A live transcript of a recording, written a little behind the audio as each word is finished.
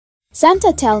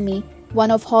Santa Tell Me,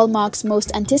 one of Hallmark's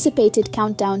most anticipated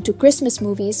countdown to Christmas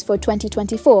movies for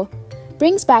 2024,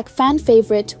 brings back fan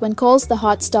favorite When Calls the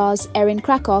Hot stars Erin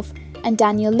Krakow and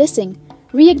Daniel Lissing,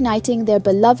 reigniting their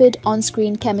beloved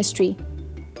on-screen chemistry.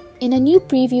 In a new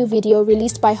preview video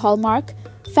released by Hallmark,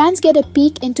 fans get a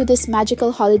peek into this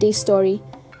magical holiday story,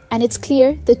 and it's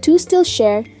clear the two still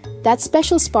share that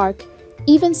special spark,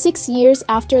 even 6 years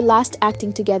after last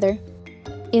acting together.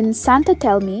 In Santa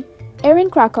Tell Me,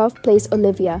 Erin Krakow plays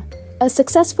Olivia, a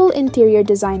successful interior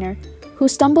designer who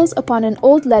stumbles upon an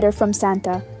old letter from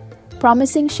Santa,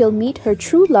 promising she'll meet her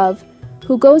true love,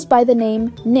 who goes by the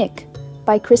name Nick,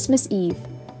 by Christmas Eve.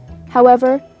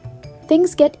 However,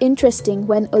 things get interesting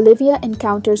when Olivia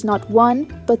encounters not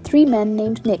one but 3 men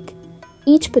named Nick.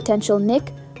 Each potential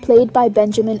Nick, played by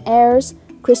Benjamin Ayres,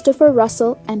 Christopher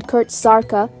Russell, and Kurt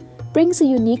Zarka, brings a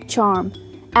unique charm,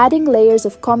 adding layers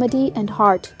of comedy and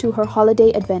heart to her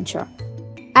holiday adventure.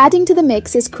 Adding to the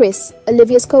mix is Chris,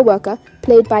 Olivia's co-worker,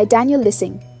 played by Daniel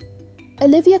Lissing.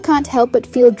 Olivia can't help but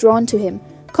feel drawn to him,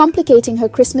 complicating her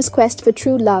Christmas quest for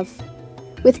true love.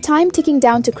 With time ticking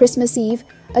down to Christmas Eve,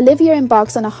 Olivia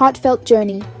embarks on a heartfelt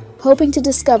journey, hoping to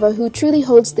discover who truly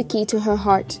holds the key to her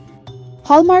heart.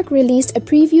 Hallmark released a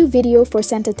preview video for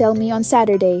Santa Tell Me on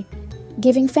Saturday,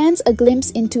 giving fans a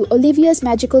glimpse into Olivia's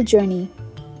magical journey.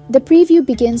 The preview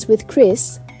begins with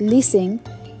Chris, Lissing,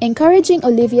 encouraging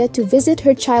Olivia to visit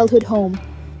her childhood home,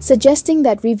 suggesting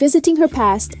that revisiting her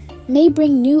past may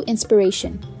bring new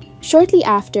inspiration. Shortly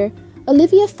after,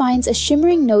 Olivia finds a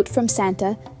shimmering note from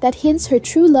Santa that hints her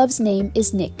true love's name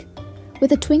is Nick.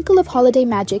 With a twinkle of holiday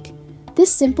magic,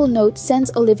 this simple note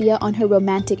sends Olivia on her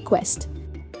romantic quest.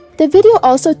 The video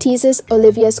also teases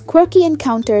Olivia's quirky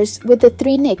encounters with the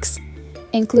 3 Nicks,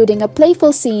 including a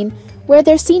playful scene where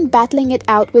they're seen battling it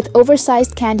out with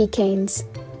oversized candy canes.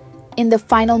 In the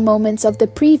final moments of the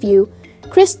preview,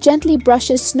 Chris gently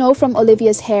brushes snow from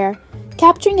Olivia's hair,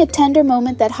 capturing a tender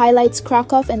moment that highlights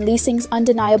Krakow and Lissing's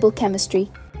undeniable chemistry.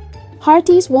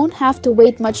 Hearties won't have to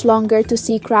wait much longer to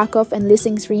see Krakow and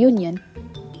Lissing's reunion.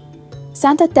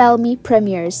 Santa Tell Me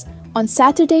premieres on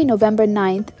Saturday, November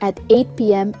 9th at 8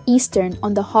 p.m. Eastern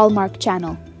on the Hallmark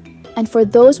channel. And for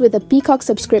those with a Peacock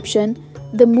subscription,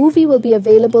 the movie will be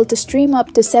available to stream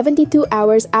up to 72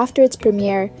 hours after its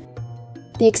premiere.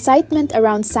 The excitement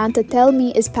around Santa Tell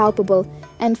Me is palpable,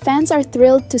 and fans are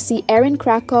thrilled to see Erin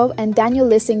Krakow and Daniel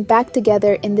Lissing back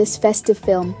together in this festive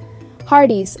film.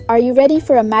 Hearties, are you ready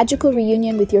for a magical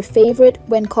reunion with your favorite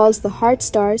When Calls the Heart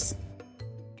stars?